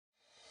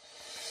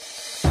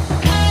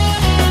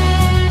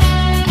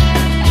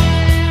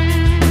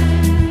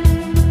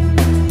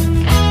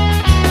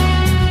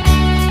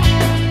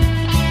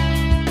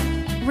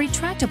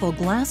retractable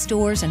glass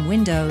doors and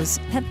windows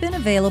have been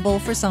available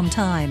for some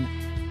time,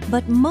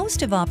 but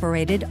most have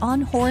operated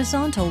on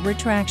horizontal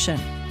retraction,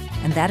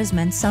 and that has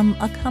meant some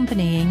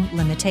accompanying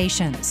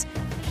limitations.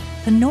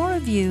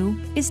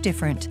 PanoraView is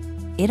different.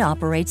 It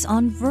operates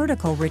on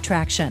vertical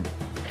retraction.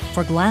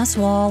 For glass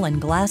wall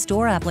and glass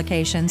door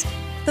applications,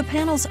 the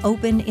panels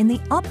open in the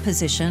up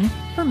position,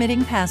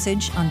 permitting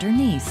passage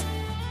underneath.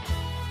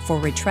 For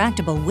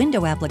retractable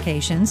window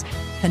applications,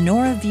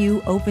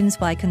 PanoraView opens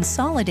by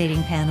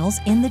consolidating panels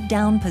in the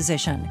down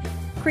position,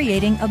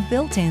 creating a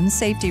built-in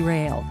safety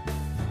rail.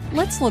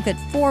 Let's look at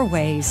 4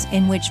 ways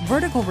in which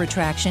vertical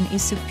retraction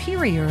is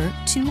superior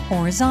to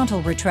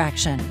horizontal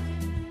retraction.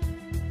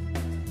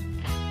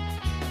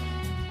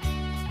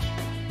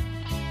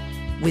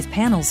 With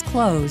panels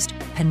closed,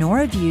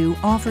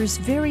 PanoraView offers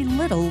very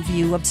little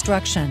view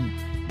obstruction.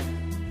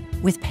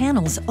 With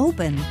panels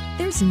open,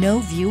 there's no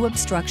view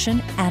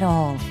obstruction at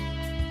all.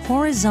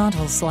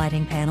 Horizontal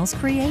sliding panels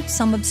create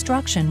some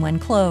obstruction when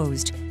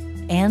closed,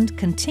 and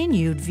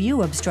continued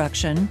view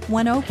obstruction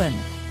when open.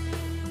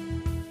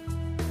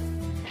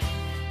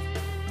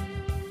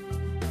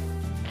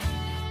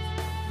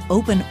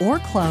 Open or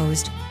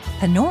closed,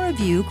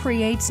 PanoraView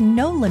creates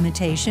no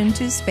limitation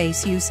to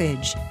space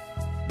usage.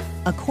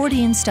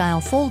 Accordion-style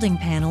folding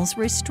panels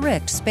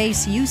restrict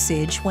space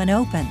usage when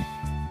open.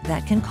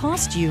 That can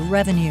cost you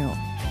revenue.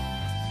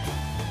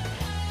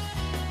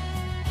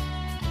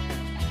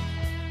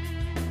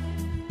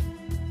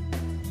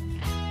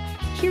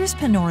 Here's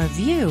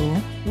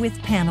PanoraView with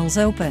panels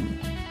open.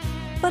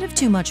 But if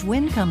too much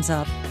wind comes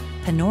up,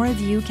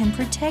 PanoraView can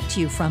protect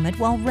you from it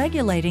while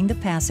regulating the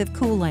passive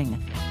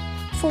cooling.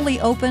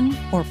 Fully open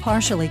or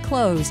partially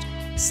closed,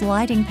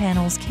 sliding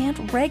panels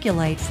can't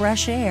regulate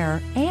fresh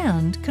air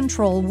and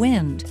control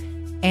wind.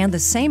 And the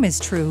same is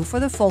true for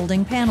the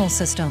folding panel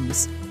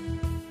systems.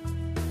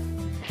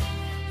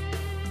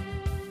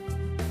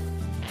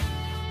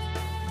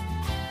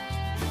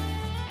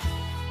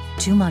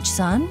 Too much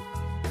sun?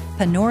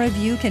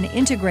 PanoraView can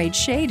integrate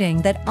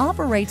shading that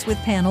operates with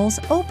panels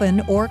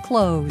open or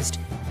closed.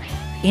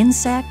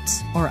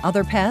 Insects or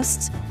other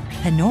pests?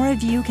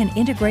 PanoraView can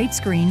integrate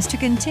screens to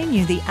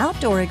continue the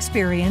outdoor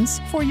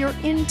experience for your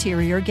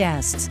interior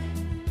guests.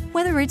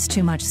 Whether it's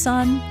too much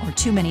sun or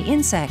too many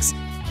insects,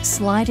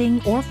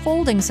 sliding or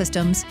folding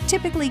systems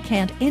typically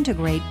can't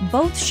integrate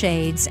both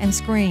shades and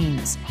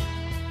screens.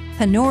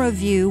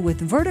 PanoraView with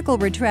vertical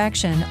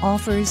retraction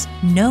offers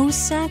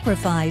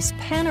no-sacrifice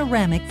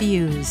panoramic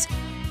views,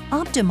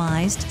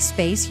 optimized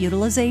space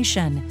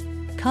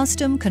utilization,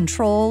 custom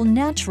control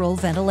natural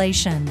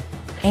ventilation,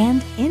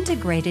 and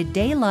integrated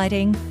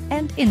daylighting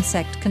and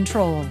insect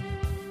control.